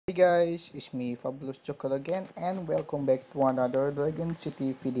Hey guys, it's me Fabulous Chocolate again and welcome back to another Dragon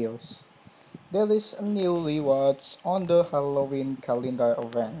City videos. There is a new rewards on the Halloween calendar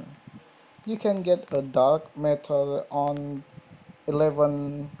event. You can get a dark matter on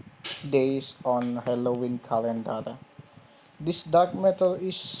 11 days on Halloween calendar. This dark matter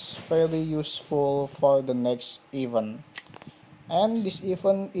is very useful for the next event. And this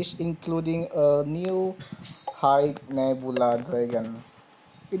event is including a new high Nebula dragon.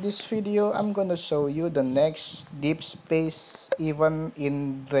 In this video, I'm gonna show you the next deep space event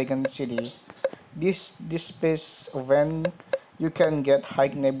in Dragon City. This space event, you can get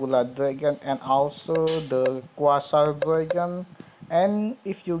High Nebula Dragon and also the Quasar Dragon. And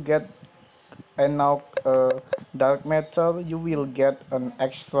if you get enough dark metal, you will get an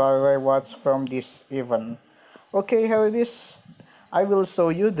extra rewards from this event. Okay, here it is. I will show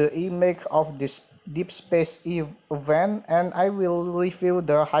you the image of this deep space event, and I will review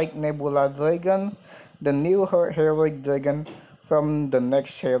the High Nebula Dragon, the new heroic dragon from the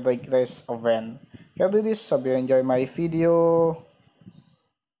next heroic race event. Here it is. Hope you enjoy my video.